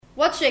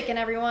What's shaking,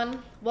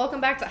 everyone?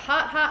 Welcome back to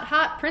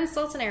Hot Prince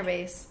Sultan Air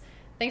Base.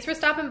 Thanks for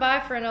stopping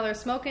by for another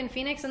Smokin'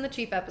 Phoenix and the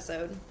Chief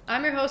episode.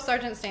 I'm your host,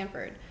 Sergeant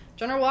Stanford.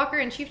 General Walker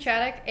and Chief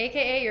Chaddock,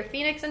 aka your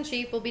Phoenix and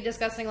Chief, will be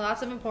discussing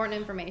lots of important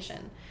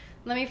information.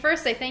 Let me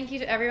first say thank you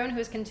to everyone who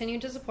has continued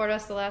to support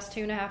us the last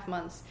 2.5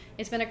 months.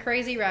 It's been a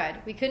crazy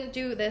ride. We couldn't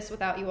do this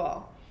without you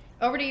all.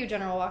 Over to you,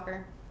 General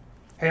Walker.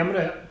 Hey, I'm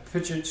going to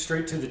pitch it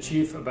straight to the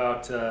Chief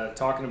about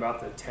talking about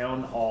the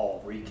Town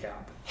Hall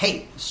recap.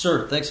 Hey,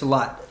 sir, thanks a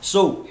lot.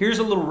 So, here's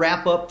a little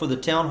wrap-up for the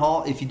Town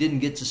Hall if you didn't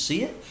get to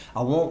see it.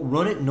 I won't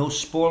run it, no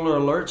spoiler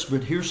alerts,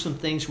 but here's some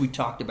things we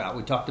talked about.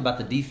 We talked about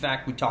the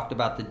DFAC, we talked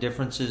about the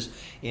differences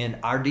in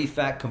our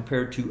DFAC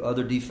compared to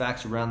other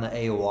DFACs around the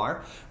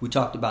AOR. We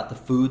talked about the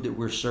food that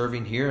we're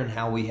serving here and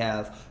how we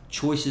have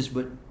choices,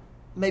 but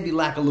maybe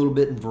lack a little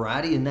bit in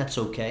variety, and that's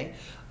okay.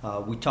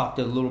 We talked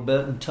a little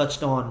bit and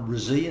touched on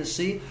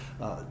resiliency.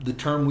 The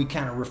term we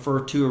kind of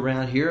refer to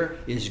around here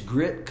is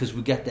grit, because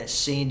we got that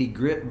sandy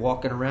grit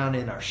walking around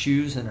in our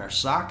shoes and our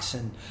socks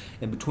and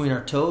between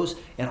our toes.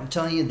 And I'm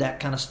telling you,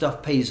 that kind of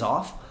stuff pays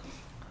off.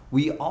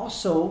 We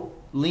also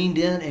leaned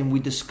in and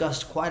we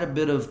discussed quite a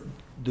bit of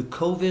the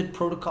COVID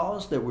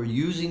protocols that we're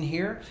using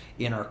here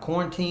in our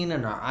quarantine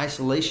and our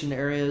isolation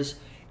areas.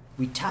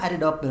 We tied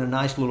it up in a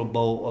nice little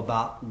bow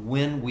about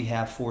when we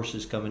have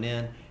forces coming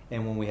in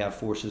and when we have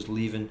forces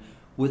leaving,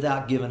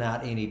 without giving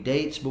out any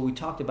dates. But we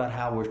talked about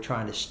how we're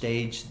trying to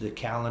stage the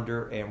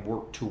calendar and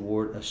work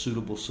toward a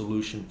suitable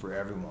solution for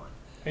everyone.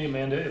 Hey,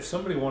 Amanda, if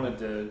somebody wanted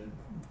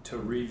to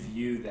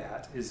review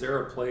that, is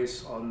there a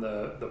place on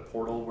the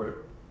portal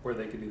where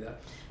they could do that?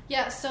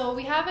 Yeah, so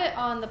we have it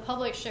on the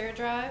public share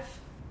drive.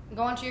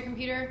 Go onto your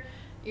computer,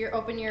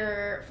 open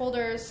your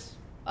folders,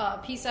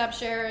 PSAP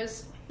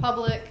shares,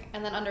 public,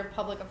 and then under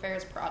public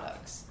affairs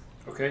products.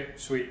 Okay,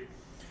 sweet.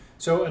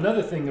 So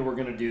another thing that we're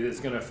going to do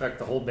that's going to affect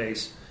the whole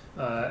base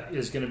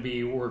is going to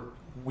be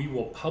we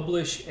will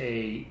publish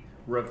a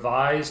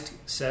revised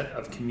set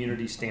of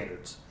community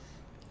standards.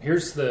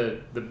 Here's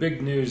the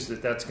big news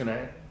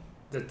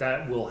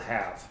that will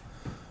have.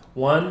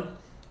 1,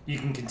 you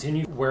can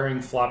continue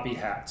wearing floppy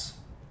hats.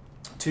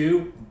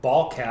 2,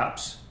 ball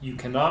caps you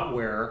cannot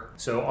wear.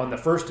 So on the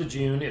 1st of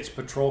June, it's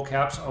patrol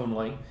caps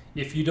only.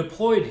 If you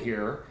deployed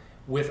here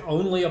with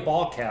only a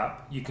ball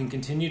cap, you can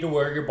continue to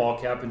wear your ball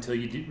cap until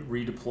you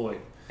redeploy.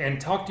 And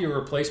talk to your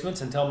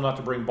replacements and tell them not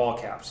to bring ball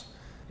caps.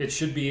 It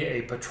should be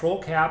a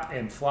patrol cap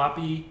and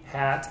floppy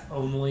hat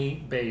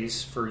only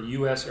base for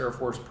U.S. Air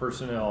Force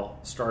personnel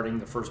starting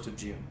the 1st of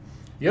June.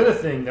 The other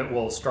thing that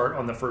will start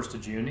on the 1st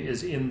of June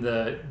is in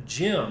the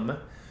gym,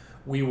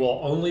 we will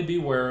only be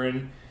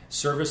wearing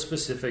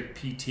service-specific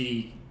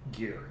PT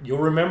gear. You'll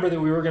remember that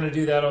we were going to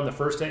do that on the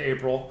 1st of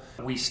April.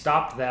 We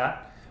stopped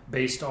that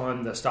based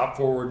on the stop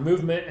forward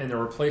movement and the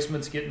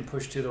replacements getting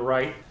pushed to the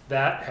right.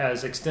 That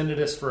has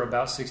extended us for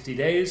about 60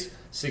 days.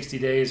 60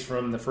 days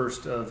from the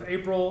 1st of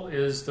April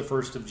is the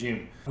 1st of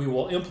June. We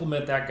will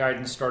implement that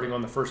guidance starting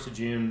on the 1st of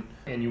June,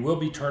 and you will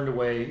be turned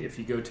away if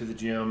you go to the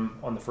gym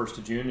on the 1st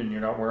of June and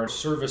you're not wearing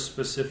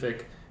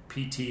service-specific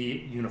PT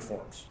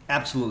uniforms.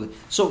 Absolutely.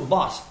 So,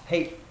 boss,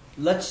 hey,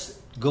 let's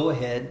go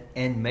ahead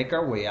and make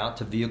our way out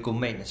to vehicle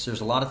maintenance.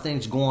 There's a lot of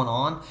things going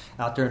on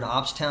out there in the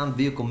Oppstown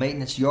vehicle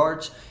maintenance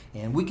yards,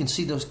 and we can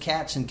see those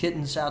cats and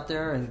kittens out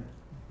there, and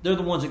they're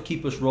the ones that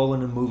keep us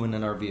rolling and moving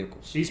in our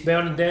vehicles.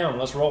 Eastbound and down,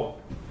 let's roll.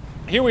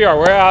 Here we are.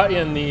 We're out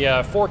in the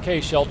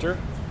 4K shelter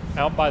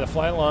out by the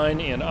flight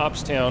line in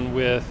Oppstown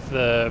with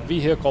the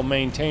vehicle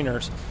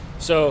maintainers.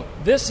 So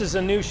this is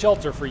a new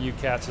shelter for you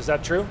cats, is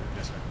that true?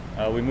 Yes,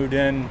 sir. We moved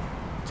in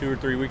 2 or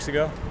 3 weeks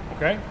ago.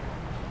 Okay.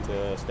 To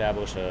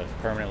establish a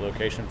permanent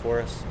location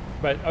for us.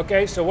 But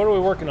okay, so what are we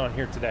working on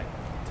here today?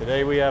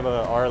 Today we have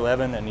a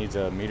R11 that needs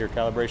a meter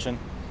calibration.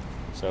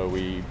 So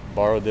we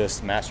borrowed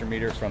this master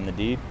meter from the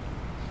deed,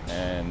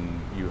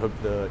 and you hook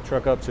the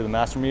truck up to the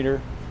master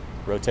meter,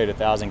 rotate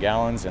 1,000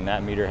 gallons, and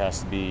that meter has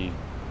to be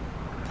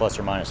plus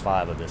or minus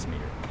 5 of this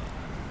meter.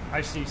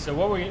 I see. So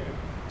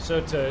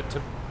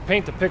to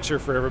paint the picture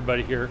for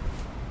everybody here,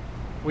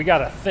 we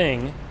got a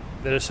thing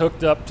that is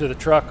hooked up to the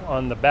truck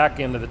on the back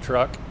end of the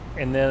truck,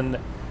 and then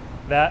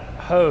that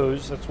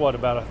hose, that's what,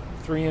 about a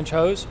 3-inch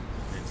hose?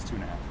 It's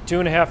 2.5.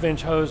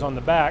 2.5-inch hose on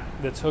the back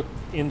that's hooked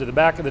into the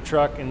back of the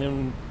truck, and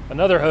then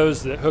another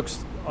hose that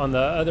hooks on the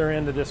other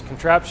end of this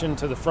contraption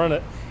to the front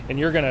of it, and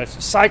you're going to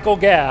cycle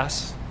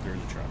gas Through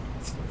the truck.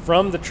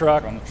 from the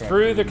truck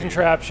through the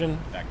contraption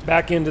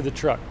back into the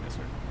truck. Yes,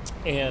 sir.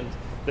 And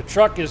the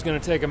truck is going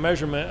to take a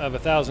measurement of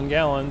 1,000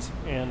 gallons,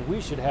 and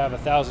we should have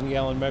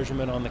 1,000-gallon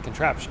measurement on the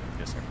contraption.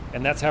 Yes, sir.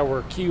 And that's how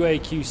we're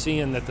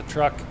QA/QCing that the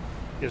truck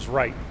is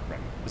right. Right.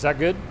 Is that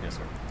good? Yes,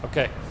 sir.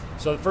 Okay.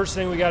 So the first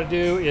thing we got to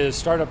do is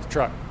start up the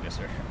truck. Yes,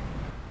 sir.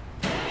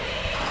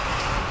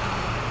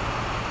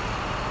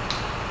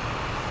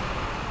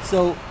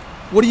 So,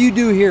 what do you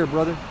do here,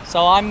 brother?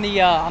 So I'm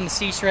the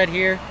C-Shred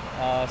here.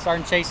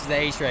 Sergeant Chase is the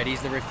A-Shred.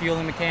 He's the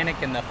refueling mechanic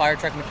and the fire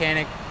truck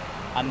mechanic.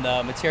 I'm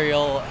the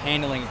material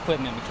handling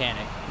equipment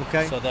mechanic.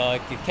 Okay. So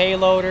the K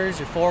loaders,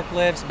 your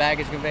forklifts,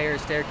 baggage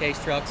conveyors,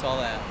 staircase trucks, all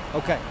that.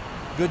 Okay,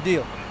 good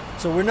deal.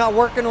 So we're not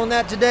working on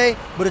that today,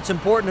 but it's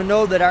important to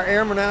know that our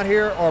airmen out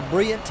here are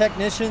brilliant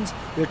technicians.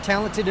 They're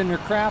talented in their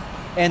craft,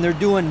 and they're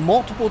doing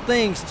multiple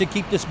things to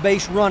keep this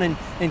base running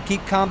and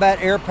keep combat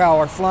air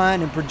power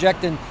flying and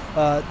projecting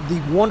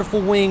the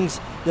wonderful wings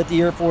that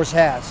the Air Force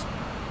has.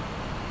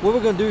 What we're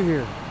going to do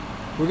here,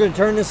 we're going to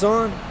turn this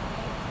on.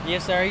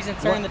 Yes, sir. He's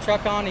turning the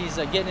truck on. He's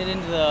getting it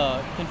into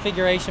the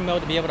configuration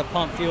mode to be able to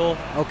pump fuel.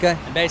 Okay.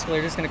 And basically,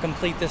 we're just going to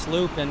complete this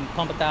loop and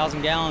pump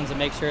 1,000 gallons and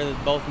make sure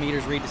that both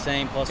meters read the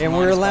same. Plus, and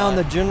we're allowing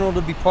the general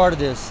to be part of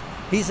this.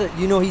 He's a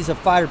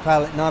fighter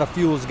pilot, not a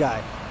fuels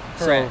guy.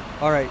 Correct.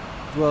 So, all right.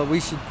 Well,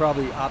 we should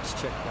probably ops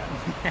check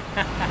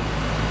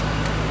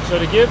that. So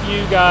to give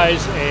you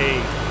guys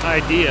an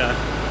idea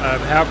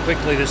of how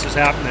quickly this is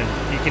happening,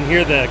 you can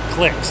hear the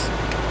clicks.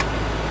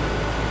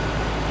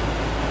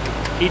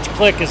 Each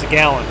click is a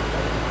gallon.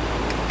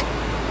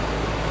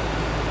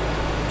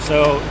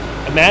 So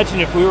imagine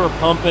if we were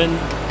pumping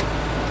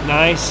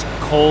nice,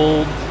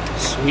 cold,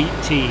 sweet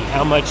tea,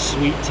 how much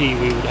sweet tea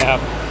we would have.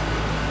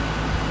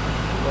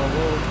 Well,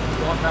 we'll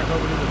walk back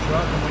over to the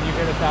truck, and when you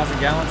hit 1,000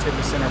 gallons, hit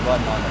the center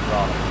button on the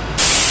throttle.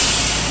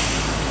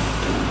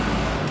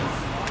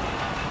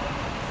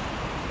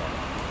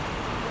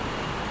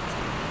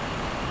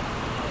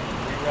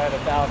 We were at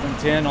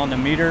 1,010 on the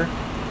meter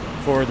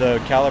for the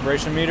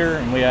calibration meter,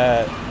 and we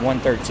had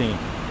 113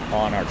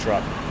 on our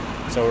truck.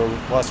 So we're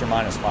plus or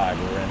minus 5.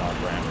 We're in our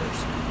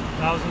parameters.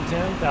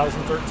 1,010,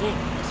 1,013.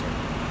 Yes, sir.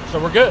 So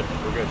we're good.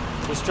 We're good.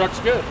 This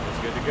truck's good. It's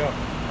good to go.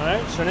 All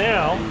right, so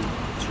now,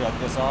 You shut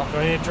this off. do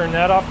I need to turn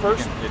that off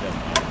first? It doesn't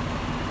matter.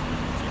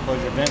 So you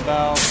close your vent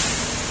valve,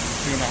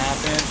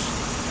 2.5 inch,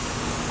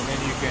 and then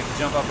you can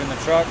jump up in the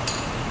truck,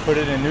 put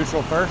it in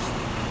neutral first,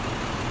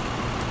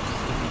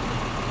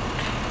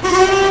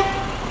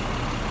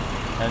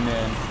 and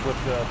then flip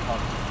the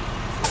pump.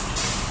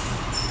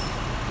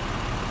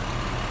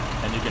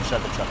 And you can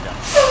shut the truck down.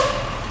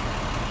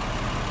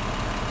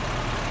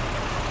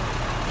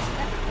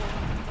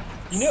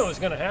 You knew it was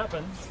going to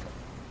happen.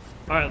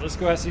 All right, let's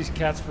go ask these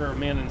cats for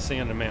Amanda and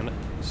Sand, Amanda.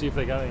 See if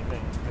they got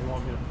anything they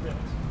want me to fix.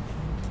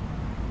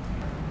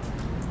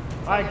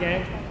 All right,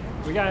 gang.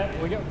 We got.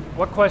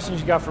 What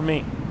questions you got for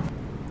me?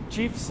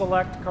 Chief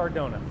Select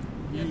Cardona.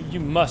 You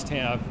must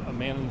have a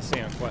man in the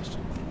sand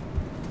question.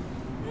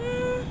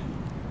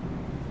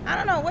 I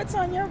don't know. What's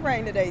on your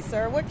brain today,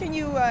 sir? What can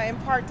you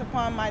impart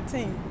upon my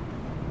team?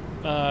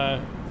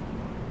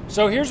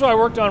 So here's what I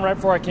worked on right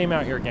before I came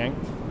out here, gang.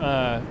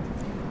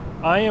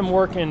 I am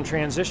working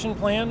transition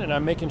plan, and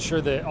I'm making sure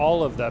that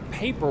all of the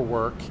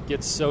paperwork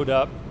gets sewed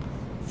up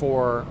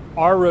for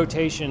our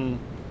rotation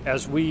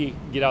as we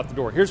get out the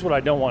door. Here's what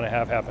I don't want to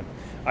have happen.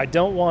 I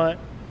don't want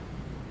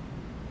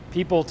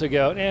people to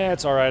go,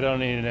 it's all right, I don't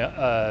need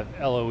an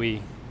LOE.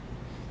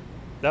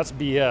 That's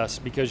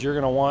BS, because you're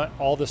going to want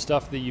all the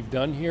stuff that you've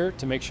done here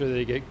to make sure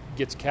that it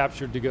gets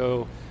captured to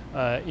go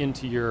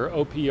into your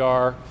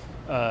OPR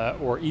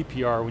or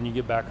EPR when you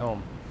get back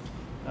home.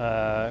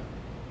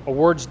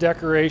 Awards,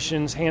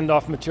 decorations,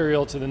 handoff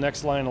material to the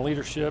next line of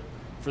leadership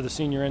for the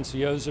senior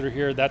NCOs that are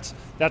here. That's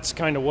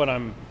kind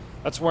of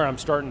that's where I'm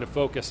starting to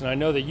focus. And I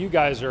know that you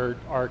guys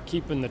are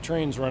keeping the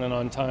trains running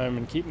on time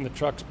and keeping the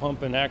trucks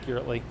pumping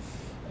accurately,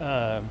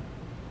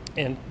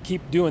 and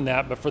keep doing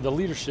that. But for the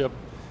leadership,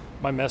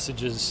 my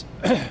message is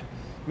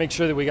make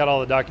sure that we got all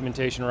the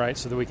documentation right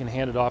so that we can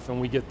hand it off and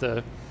we get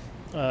the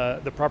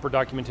proper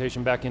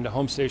documentation back into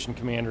home station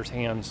commanders'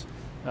 hands,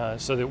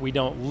 so that we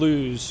don't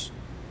lose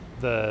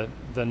the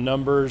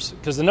numbers,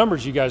 because the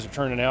numbers you guys are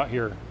turning out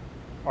here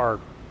are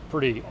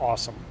pretty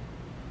awesome.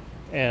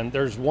 And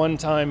there's one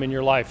time in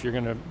your life you're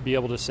going to be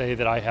able to say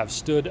that I have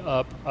stood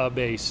up a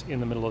base in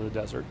the middle of the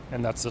desert,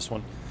 and that's this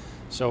one.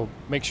 So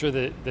make sure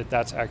that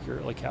that's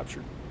accurately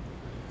captured.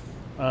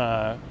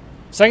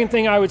 Second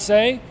thing I would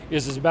say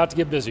is it's about to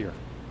get busier.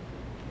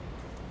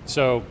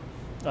 So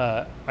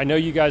I know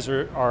you guys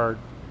are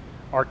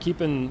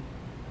keeping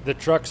the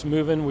trucks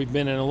moving. We've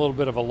been in a little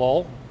bit of a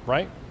lull,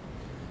 right?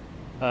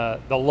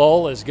 The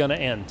lull is going to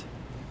end.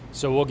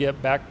 So we'll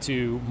get back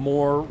to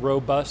more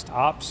robust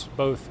ops,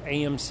 both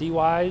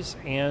AMC-wise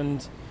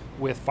and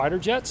with fighter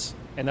jets,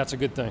 and that's a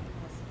good thing.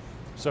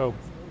 So,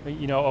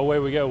 away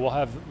we go. We'll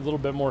have a little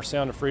bit more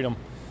sound of freedom,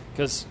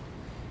 because,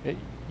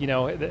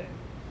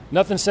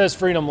 nothing says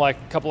freedom like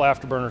a couple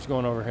afterburners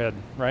going overhead,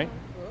 right?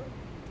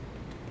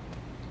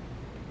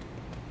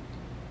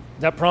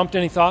 Did that prompt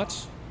any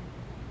thoughts?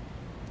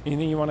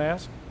 Anything you want to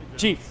ask?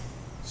 Chief.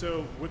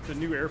 So with the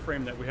new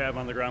airframe that we have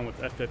on the ground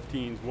with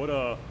F-15s,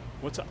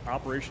 what's the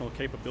operational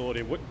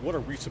capability? What are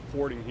we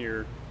supporting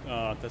here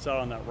that's out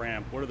on that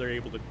ramp? What are they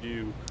able to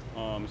do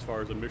as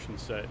far as a mission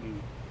set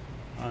and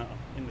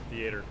in the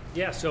theater?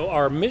 Yeah, so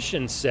our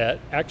mission set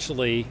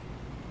actually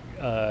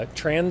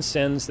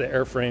transcends the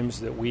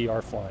airframes that we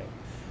are flying.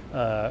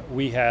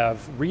 We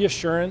have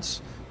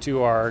reassurance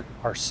to our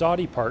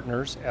Saudi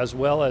partners as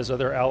well as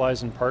other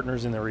allies and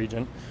partners in the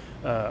region.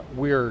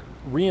 We're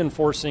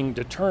reinforcing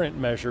deterrent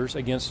measures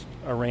against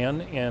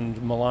Iran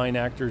and malign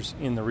actors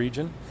in the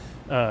region.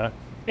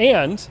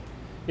 And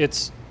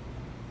this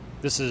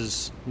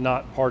is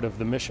not part of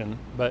the mission,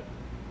 but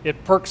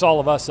it perks all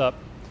of us up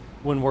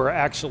when we're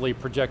actually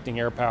projecting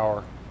air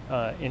power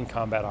in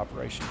combat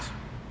operations.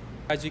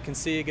 As you can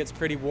see, it gets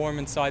pretty warm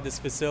inside this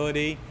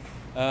facility.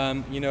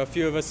 A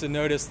few of us have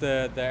noticed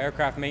the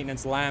aircraft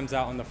maintenance LAMs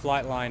out on the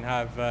flight line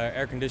have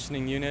air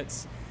conditioning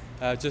units.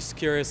 Just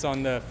curious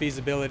on the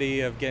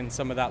feasibility of getting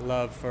some of that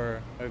love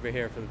for over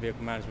here for the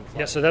vehicle management flight.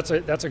 Yeah, so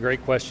that's a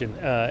great question,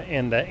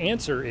 and the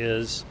answer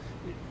is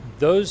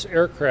those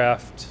air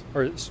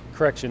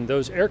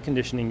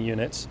conditioning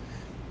units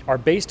are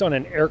based on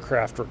an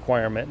aircraft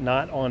requirement,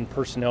 not on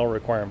personnel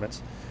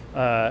requirements.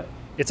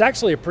 It's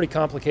actually a pretty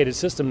complicated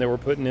system that we're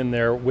putting in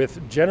there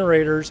with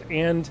generators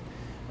and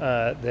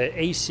the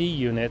AC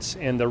units,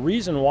 and the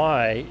reason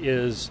why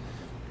is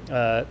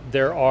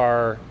there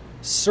are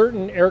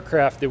certain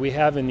aircraft that we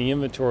have in the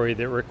inventory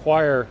that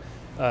require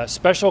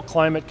special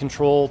climate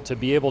control to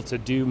be able to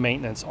do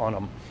maintenance on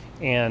them,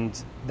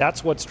 and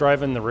that's what's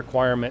driving the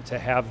requirement to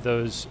have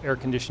those air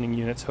conditioning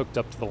units hooked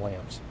up to the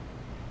LAMs.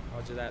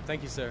 Roger that.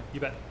 Thank you, sir. You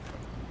bet.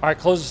 All right,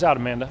 close us out,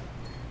 Amanda.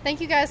 Thank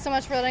you guys so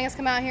much for letting us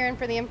come out here and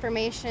for the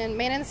information.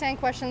 Man in the Sand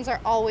questions are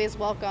always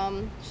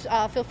welcome.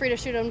 Feel free to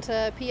shoot them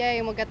to PA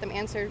and we'll get them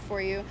answered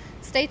for you.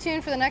 Stay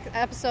tuned for the next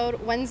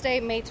episode, Wednesday,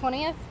 May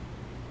 20th.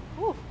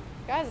 Whew,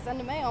 guys, it's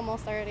end of May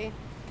almost already.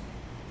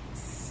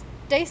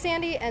 Stay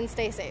sandy and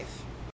stay safe.